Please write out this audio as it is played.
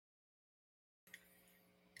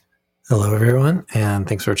Hello, everyone, and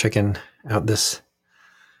thanks for checking out this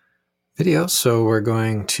video. So we're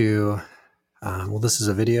going to, this is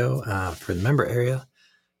a video for the member area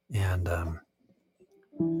and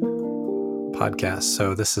podcast.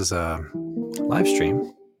 So this is a live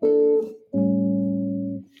stream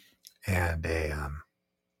and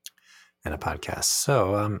a podcast.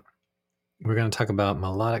 So we're going to talk about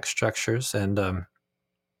melodic structures, and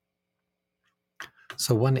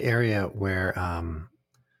so one area where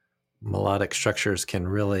melodic structures can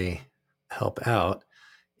really help out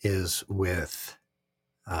is with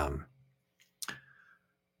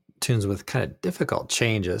tunes with kind of difficult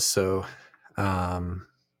changes. So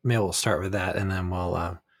maybe we'll start with that, and then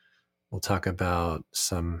we'll talk about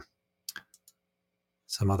some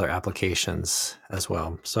other applications as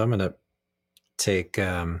well. So I'm going to take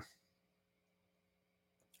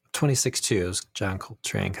 26-2, John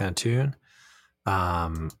Coltrane kind of tune,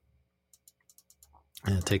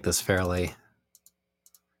 and take this fairly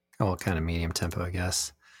kind of medium tempo, I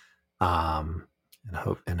guess, in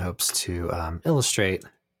hopes to illustrate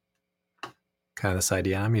kind of this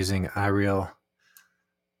idea. I'm using iReal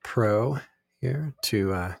Pro here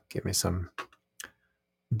to give me some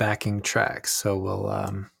backing tracks. So we'll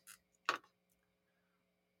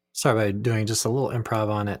start by doing just a little improv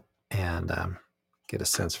on it and get a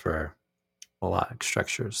sense for melodic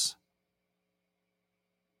structures.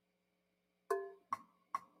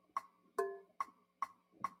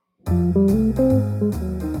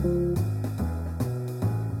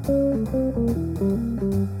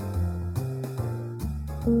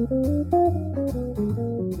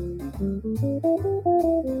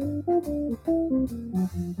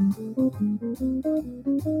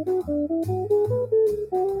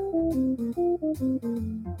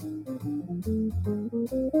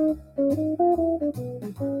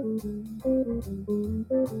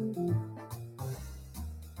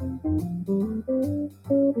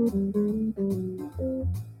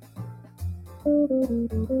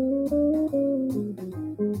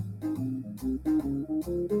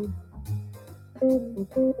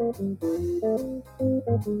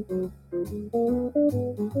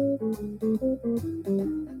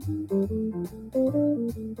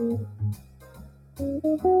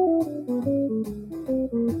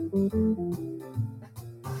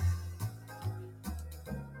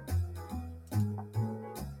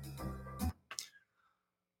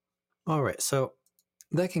 All right, so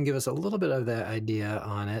that can give us a little bit of that idea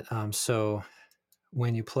on it. So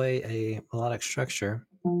when you play a melodic structure,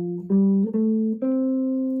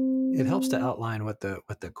 it helps to outline what the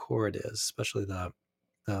chord is, especially the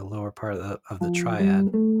lower part of the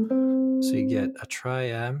triad. So you get a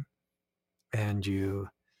triad, and you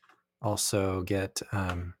also get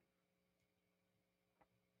a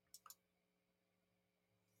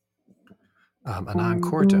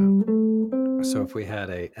non-chord tone. So if we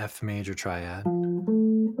had a F major triad, okay,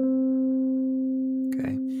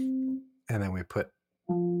 and then we put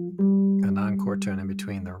a non-chord tone in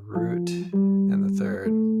between the root and the third,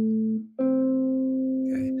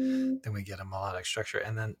 okay, then we get a melodic structure.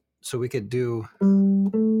 And then so we could play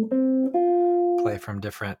from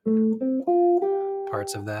different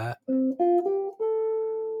parts of that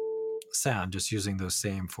sound just using those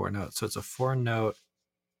same 4 notes. So it's a 4-note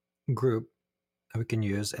group that we can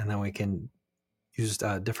use, and then we can use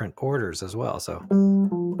different orders as well. So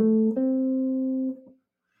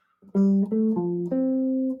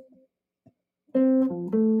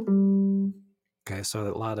okay, so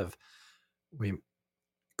a lot of we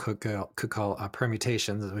could call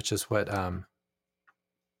permutations, which is what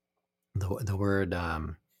the word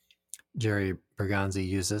Jerry Bergonzi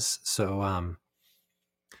uses. So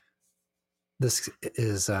this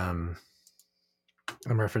is I'm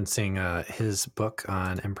referencing his book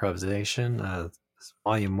on improvisation,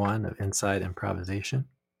 volume 1 of Inside Improvisation.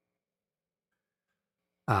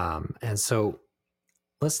 And so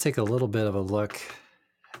let's take a little bit of a look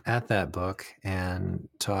at that book and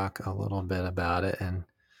talk a little bit about it. And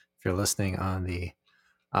if you're listening on the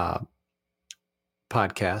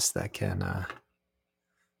podcast, that can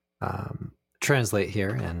translate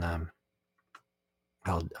here, and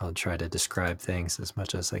I'll try to describe things as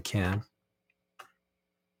much as I can.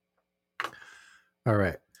 All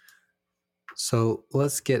right. So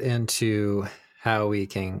let's get into how we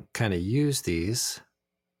can kind of use these.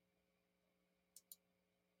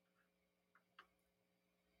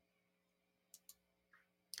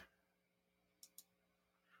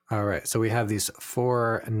 All right, so we have these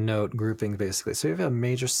 4-note groupings basically. So we have a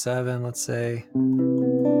major 7, let's say.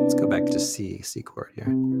 Let's go back to C chord here.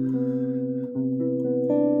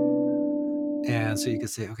 And so you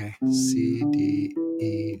could say, okay, C, D,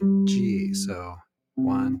 E, G. So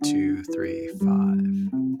 1, 2, 3, 5.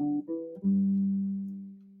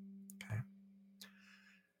 Okay.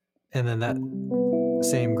 And then that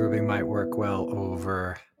same grouping might work well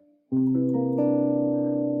over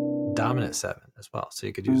dominant 7 as well. So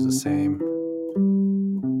you could use the same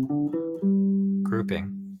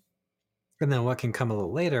grouping. And then what can come a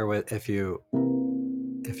little later with if you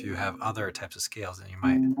have other types of scales, then you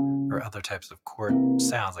might, or other types of chord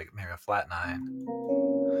sounds, like maybe a flat 9,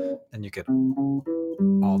 then you could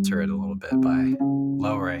alter it a little bit by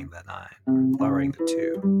lowering the 9 or lowering the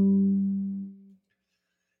 2.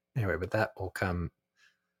 Anyway, but that will come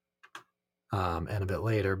in a bit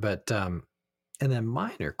later. But and then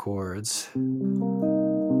minor chords,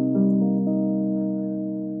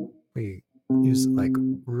 we use like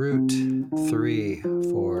root 3,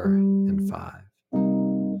 4, and 5.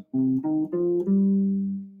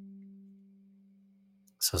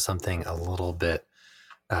 So something a little bit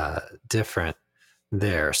different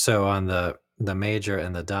there. So on the major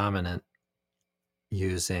and the dominant,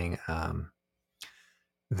 using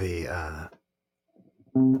the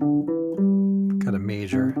kind of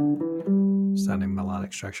major sounding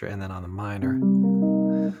melodic structure, and then on the minor,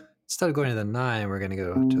 instead of going to the 9, we're going to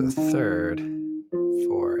go to the 3rd,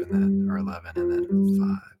 4, and then, or 11, and then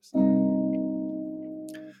 5s.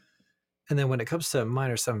 And then when it comes to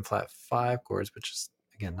minor 7 flat 5 chords, which is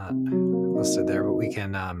again not listed there, but we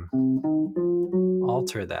can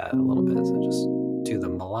alter that a little bit. So just do the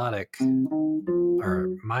melodic or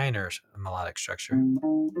minor melodic structure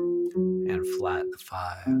and flat the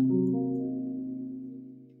 5.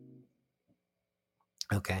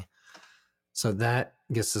 Okay, so that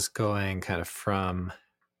gets us going kind of from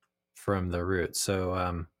the root. So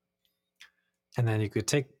and then you could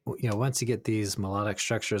take, once you get these melodic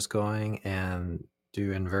structures going and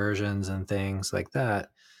do inversions and things like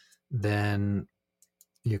that, then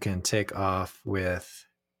you can take off with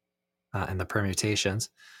and the permutations,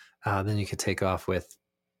 then you could take off with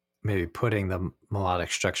maybe putting the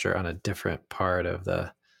melodic structure on a different part of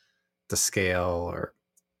the scale or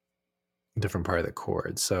different part of the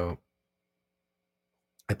chord. So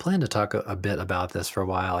I plan to talk a bit about this for a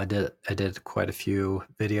while. I did quite a few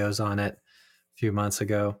videos on it a few months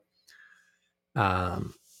ago,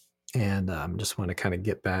 and just want to kind of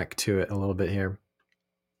get back to it a little bit here.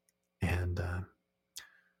 And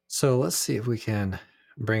so let's see if we can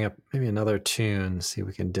bring up maybe another tune, see if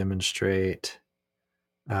we can demonstrate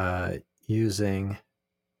using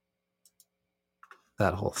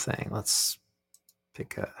that whole thing. Let's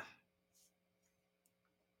pick a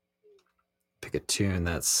tune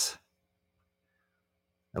that's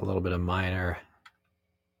a little bit of minor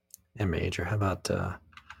and major. How about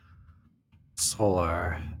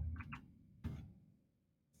Solar?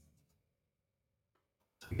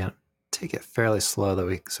 So we can take it fairly slow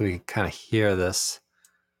so we can kind of hear this.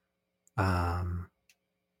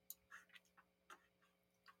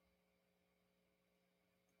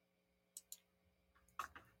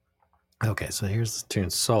 Okay, so here's the tune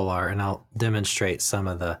Solar, and I'll demonstrate some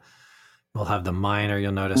of the, we'll have the minor,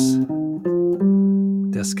 you'll notice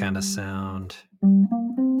this kind of sound.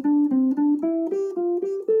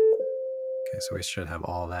 Okay, so we should have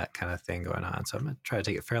all that kind of thing going on. So I'm going to try to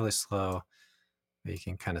take it fairly slow, but you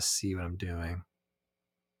can kind of see what I'm doing.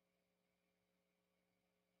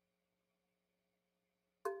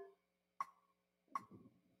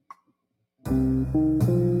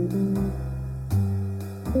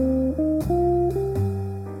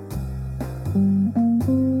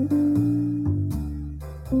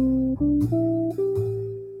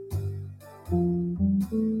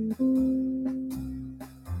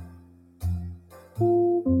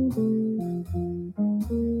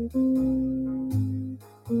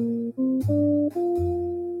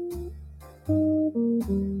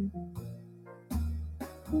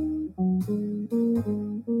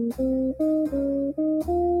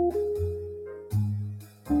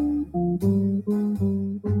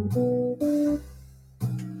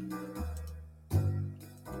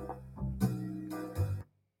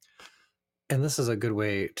 And this is a good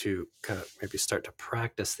way to kind of maybe start to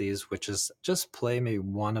practice these, which is just play maybe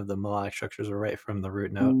one of the melodic structures right from the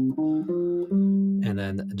root note, and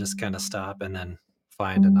then just kind of stop and then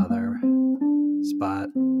find another spot.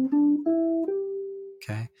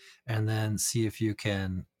 Okay, and then see if you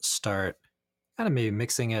can start kind of maybe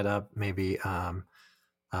mixing it up, maybe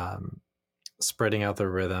spreading out the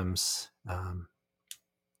rhythms.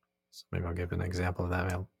 So maybe I'll give an example of that.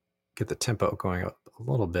 Maybe I'll get the tempo going up a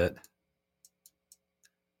little bit.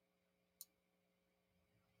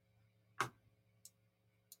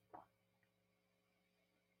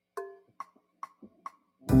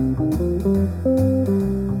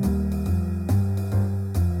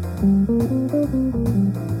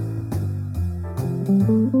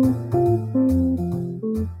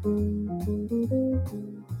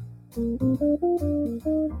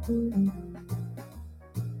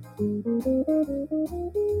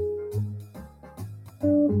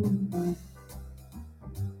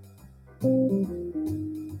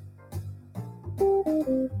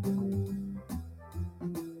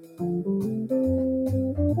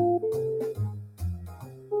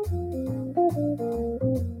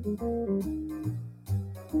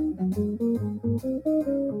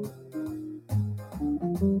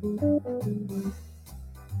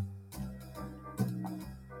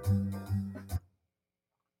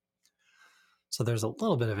 So there's a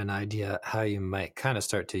little bit of an idea how you might kind of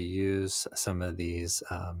start to use some of these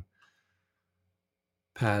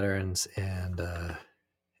patterns and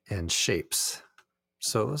shapes.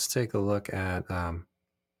 So let's take a look at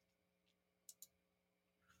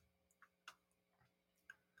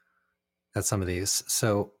some of these.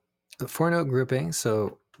 So the 4-note grouping.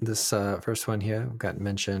 So this first one here got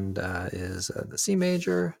mentioned is the C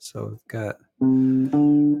major. So we've got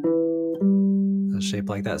a shape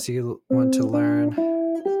like that. So you want to learn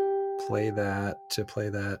play that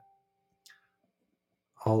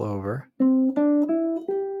all over.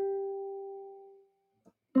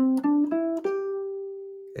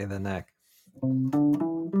 Okay, the neck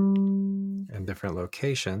in different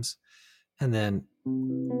locations, and then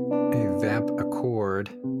a vamp a chord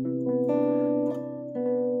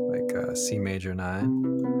like C major 9,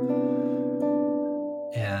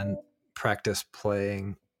 and practice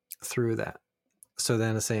playing through that. So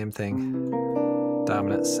then the same thing,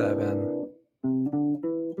 dominant 7,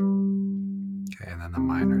 okay, and then the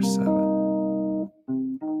minor 7.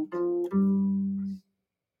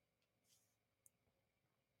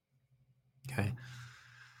 Okay,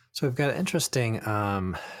 so we've got an interesting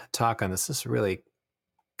talk on this. This is really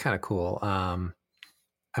kind of cool. I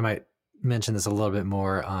might mention this a little bit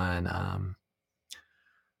more on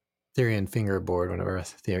theory and fingerboard, one of our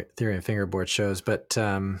theory and fingerboard shows, but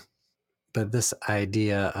this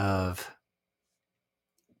idea of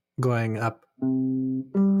going up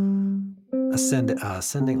ascending,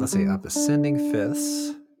 let's say up ascending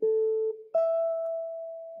fifths,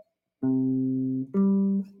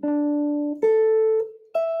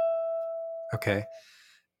 okay,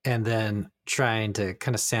 and then trying to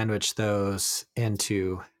kind of sandwich those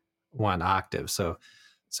into one octave. So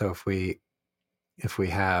if we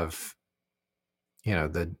have, you know,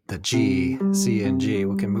 the G, C, and G,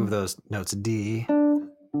 we can move those notes D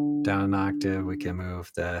down an octave. We can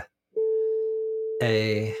move the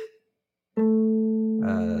A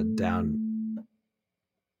down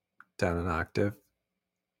an octave.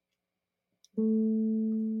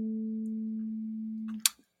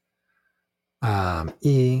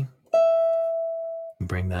 E,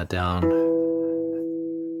 bring that down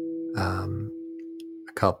a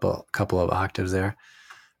couple of octaves there.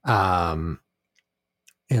 And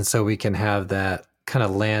so we can have that kind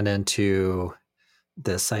of land into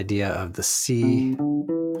this idea of the C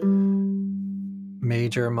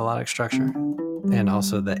major melodic structure and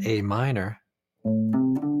also the A minor.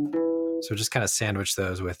 So just kind of sandwich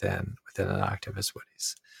those within an octave is what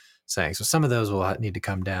he's saying. So some of those will need to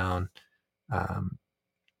come down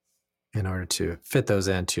in order to fit those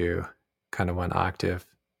into kind of one octave.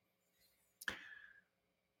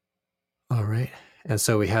 All right. And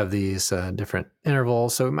so we have these different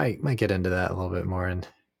intervals. So we might get into that a little bit more in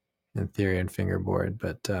theory and fingerboard,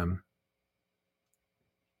 but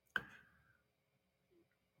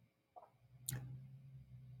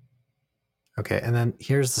okay. And then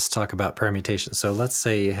here's this talk about permutation. So let's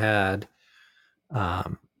say you had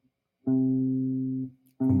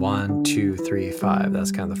 1, 2, 3, 5.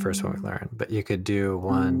 That's kind of the first one we learned. But you could do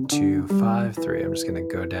 1, 2, 5, 3. I'm just going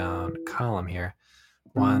to go down column here.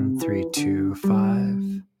 1, 3, 2,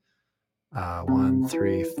 5. 1,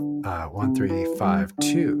 3, 1, 3, 5,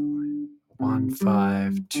 2. 1,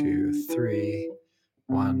 5, 2, 3.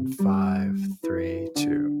 1, 5, 3,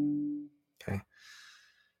 2. Okay.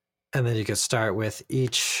 And then you could start with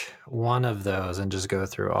each one of those and just go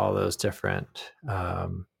through all those different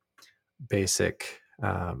basic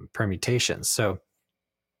permutations. So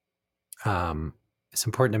it's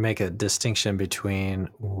important to make a distinction between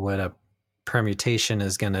what a permutation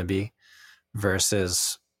is going to be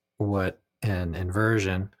versus what an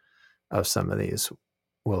inversion of some of these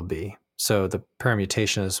will be. So the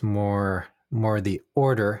permutation is more the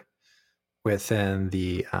order within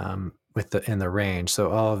the in the range. So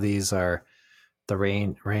all of these are the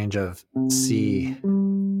range of C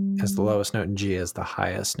as the lowest note and G as the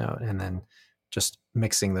highest note, and then just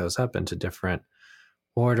mixing those up into different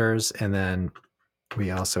orders. And then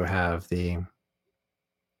we also have the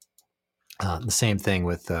same thing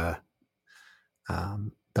with the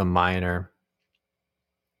minor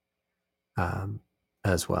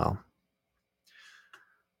as well.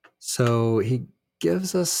 So he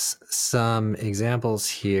gives us some examples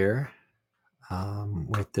here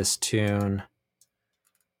with this tune.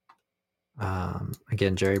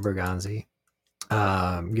 Again, Jerry Bergonzi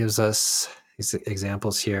gives us these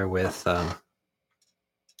examples here with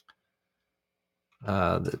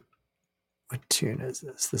what tune is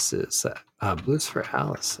this? This is Blues for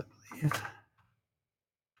Alice, I believe.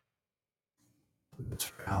 Blues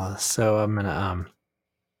for Alice. So I'm gonna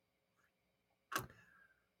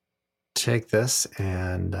take this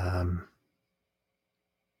and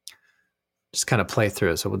just kind of play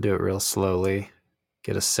through it. So we'll do it real slowly,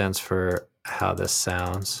 get a sense for how this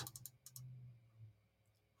sounds.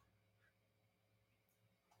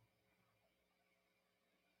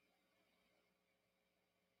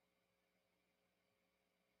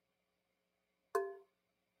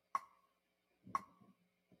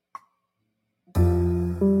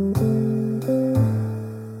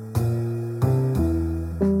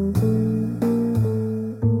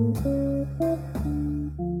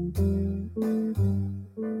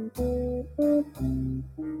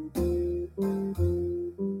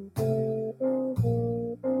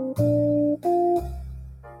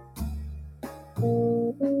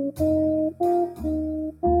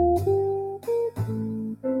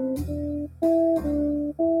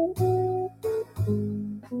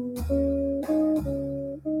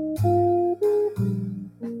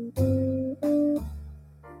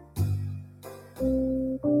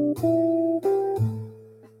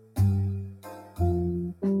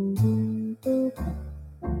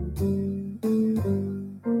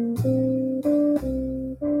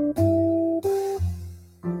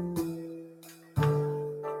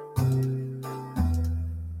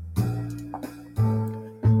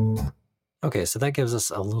 Okay, so that gives us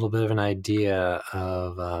a little bit of an idea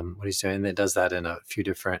of what he's doing. It does that in a few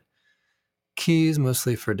different keys,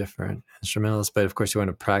 mostly for different instrumentalists. But of course, you want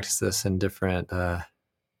to practice this in different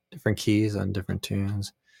keys on different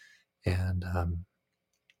tunes, and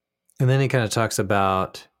then he kind of talks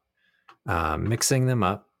about mixing them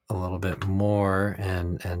up a little bit more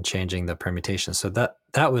and changing the permutation. So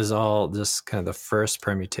that was all just kind of the first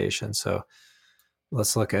permutation. So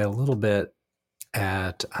let's look at a little bit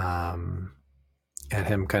at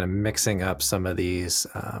him kind of mixing up some of these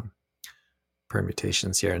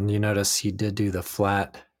permutations here. And you notice he did do the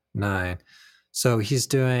flat 9. So he's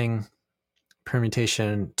doing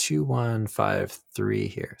permutation 2, 1, 5, 3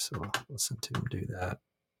 here. So we'll listen to him do that.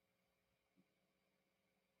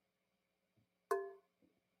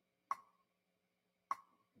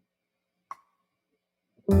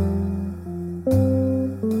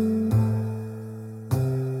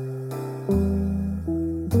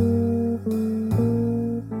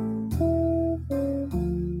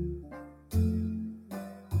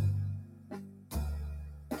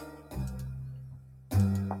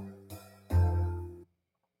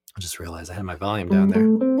 I just realized I had my volume down there.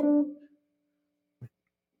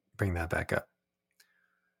 Bring that back up.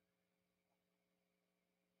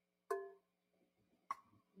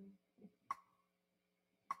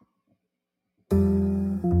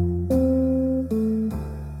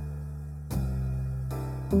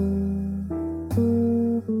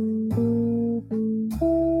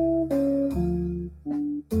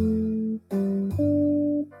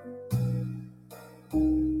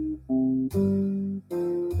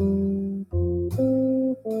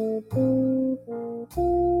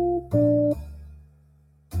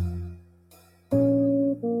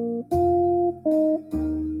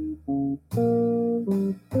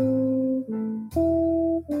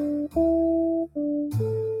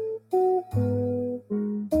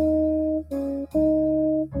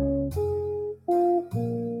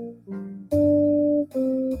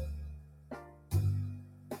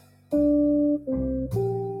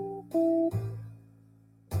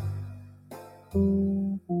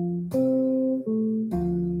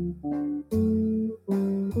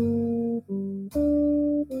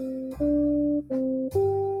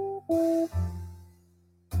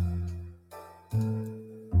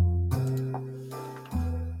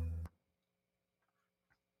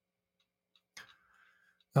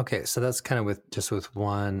 Okay, so that's kind of with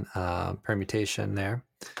one permutation there.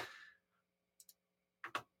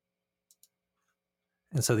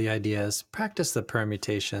 And so the idea is practice the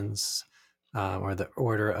permutations or the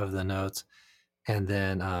order of the notes, and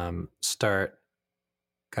then start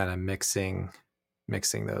kind of mixing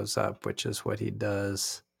those up, which is what he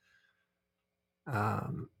does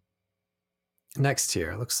next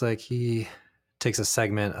here. Looks like he takes a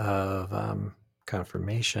segment of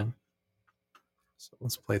confirmation. So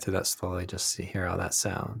let's play through that slowly, just to hear how that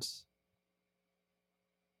sounds.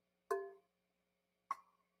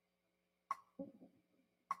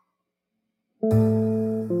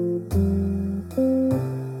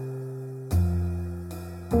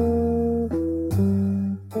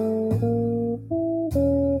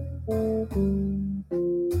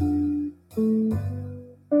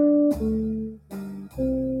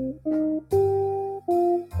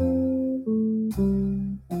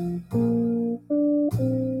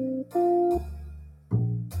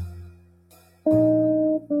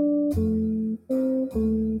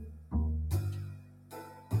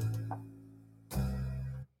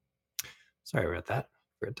 Sorry about that.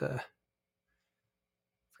 Forgot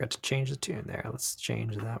to change the tune there. Let's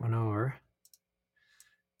change that one over.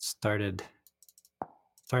 Started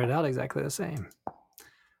out exactly the same.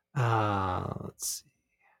 Let's see.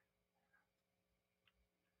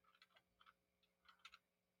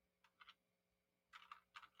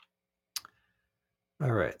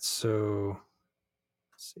 All right, so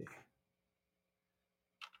let's see.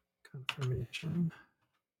 Confirmation.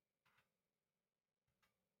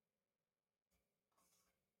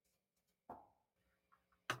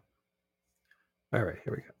 All right,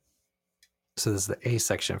 here we go. So this is the A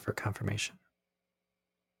section for confirmation.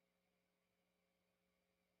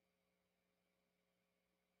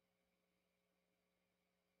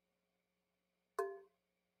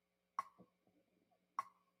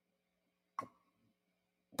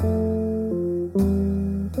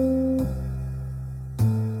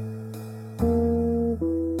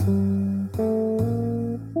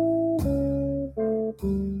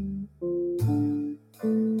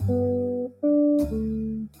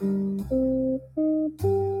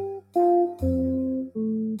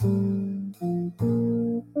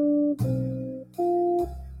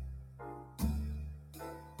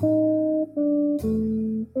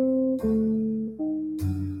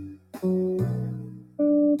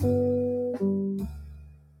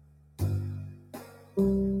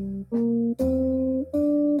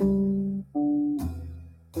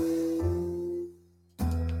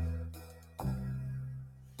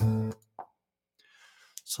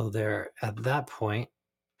 So there, at that point,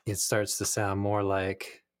 it starts to sound more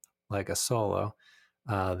like a solo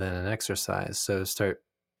than an exercise. So start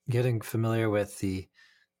getting familiar with the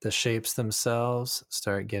shapes themselves.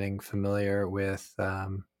 Start getting familiar with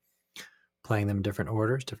playing them in different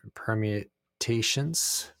orders, different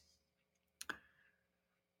permutations.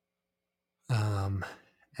 And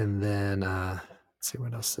then let's see,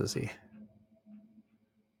 what else does he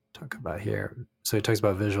talk about here? So he talks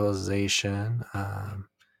about visualization.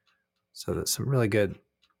 So that's some really good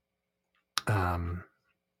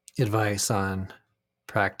advice on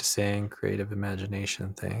practicing creative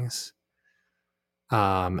imagination things.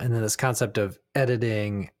 And then this concept of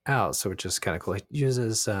editing out, so which is kind of cool. It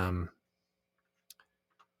uses the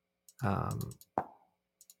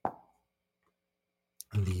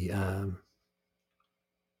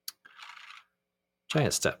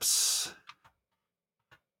giant steps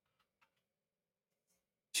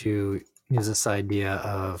to use this idea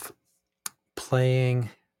of playing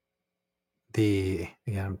the,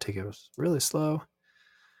 again, I'm taking it really slow,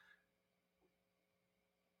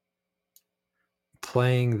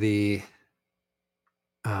 playing the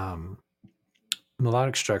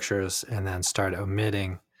melodic structures and then start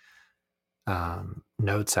omitting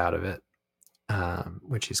notes out of it,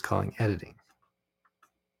 which he's calling editing.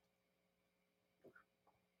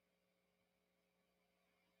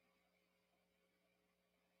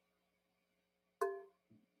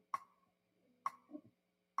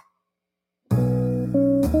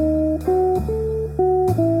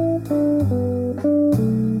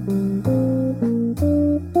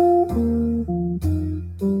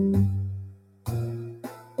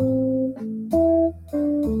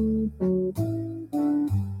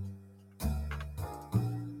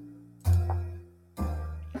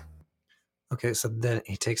 Okay, so then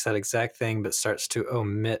he takes that exact thing but starts to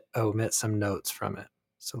omit some notes from it.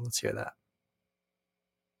 So let's hear that.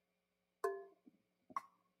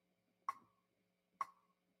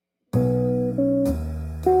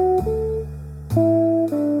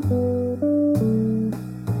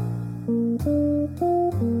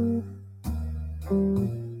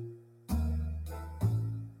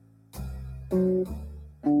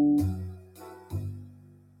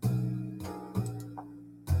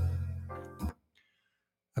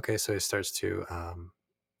 Okay, so he starts to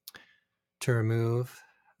remove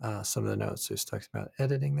some of the notes. So he's talking about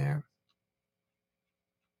editing there.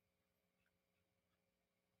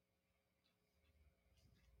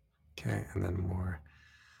 Okay, and then more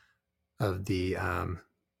of the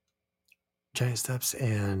giant steps,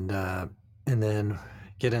 and then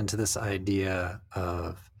get into this idea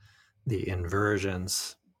of the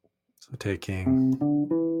inversions. So taking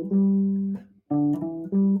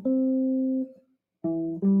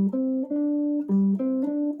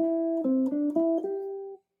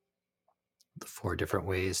the 4 different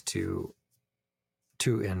ways to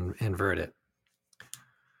invert it.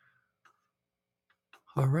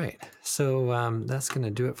 All right, so that's going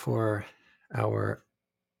to do it for our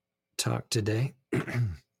talk today.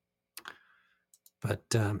 But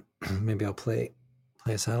maybe I'll play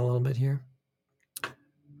us out a little bit here,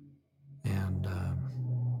 and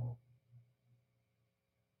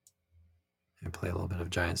play a little bit of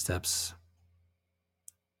giant steps.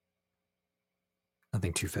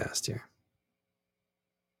 Nothing too fast here.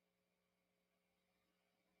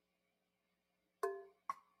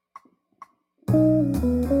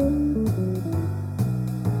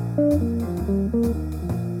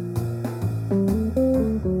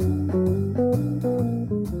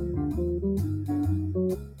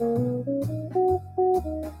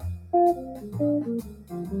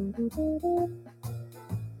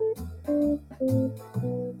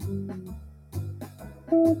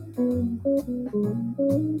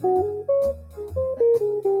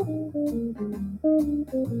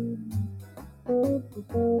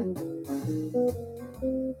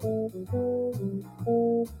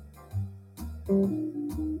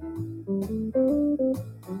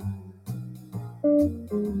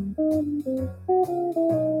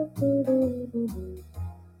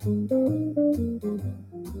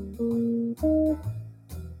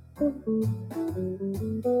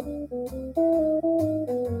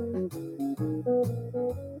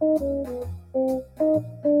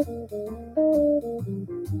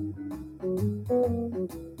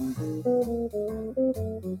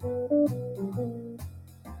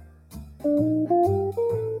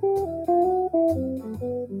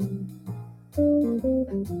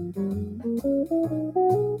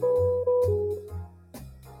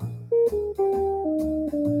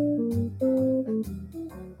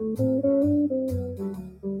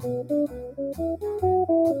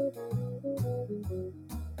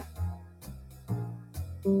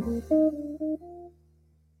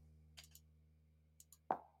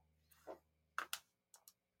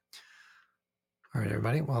 All right,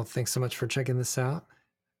 everybody. Well, thanks so much for checking this out.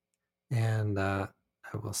 And I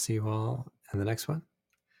will see you all in the next one.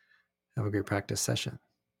 Have a great practice session.